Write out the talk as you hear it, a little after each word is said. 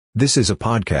This is a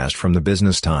podcast from the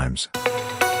Business Times.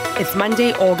 It's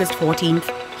Monday, August 14th.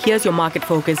 Here's your Market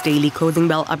Focus Daily Closing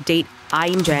Bell update.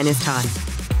 I'm Janice Tan.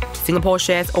 Singapore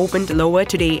shares opened lower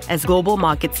today as global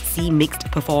markets see mixed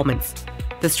performance.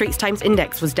 The Straits Times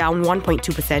Index was down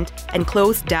 1.2% and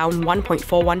closed down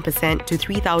 1.41% to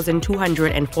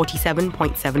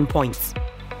 3,247.7 points.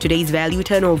 Today's value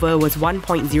turnover was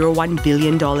 $1.01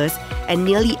 billion and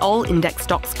nearly all index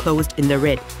stocks closed in the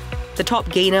red. The top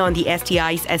gainer on the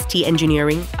STI's ST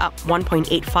Engineering, up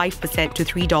 1.85% to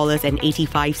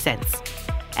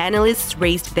 $3.85. Analysts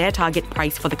raised their target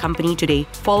price for the company today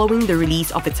following the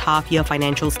release of its half-year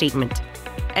financial statement.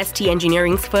 ST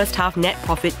Engineering's first-half net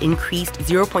profit increased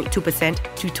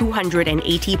 0.2% to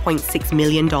 $280.6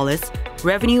 million.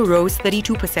 Revenue rose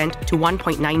 32% to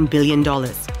 $1.9 billion.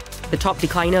 The top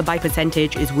decliner by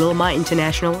percentage is Wilmar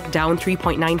International, down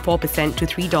 3.94% to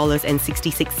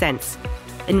 $3.66.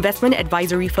 Investment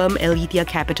advisory firm Alethea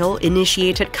Capital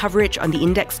initiated coverage on the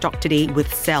index stock today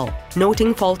with sell,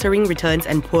 noting faltering returns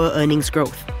and poor earnings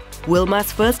growth.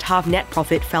 Wilmar's first-half net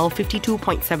profit fell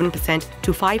 52.7%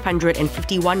 to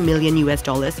 $551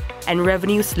 million and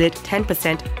revenue slid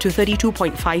 10% to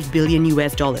 $32.5 billion.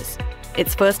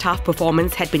 Its first-half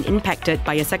performance had been impacted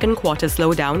by a second-quarter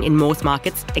slowdown in most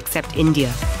markets except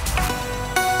India.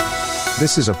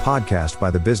 This is a podcast by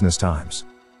the Business Times.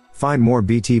 Find more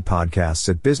BT podcasts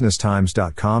at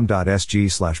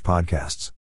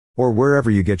businesstimes.com.sg/podcasts or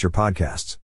wherever you get your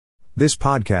podcasts. This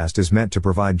podcast is meant to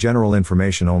provide general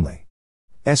information only.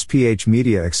 SPH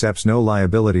Media accepts no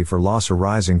liability for loss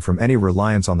arising from any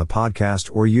reliance on the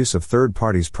podcast or use of third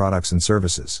parties' products and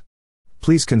services.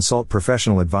 Please consult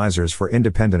professional advisors for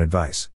independent advice.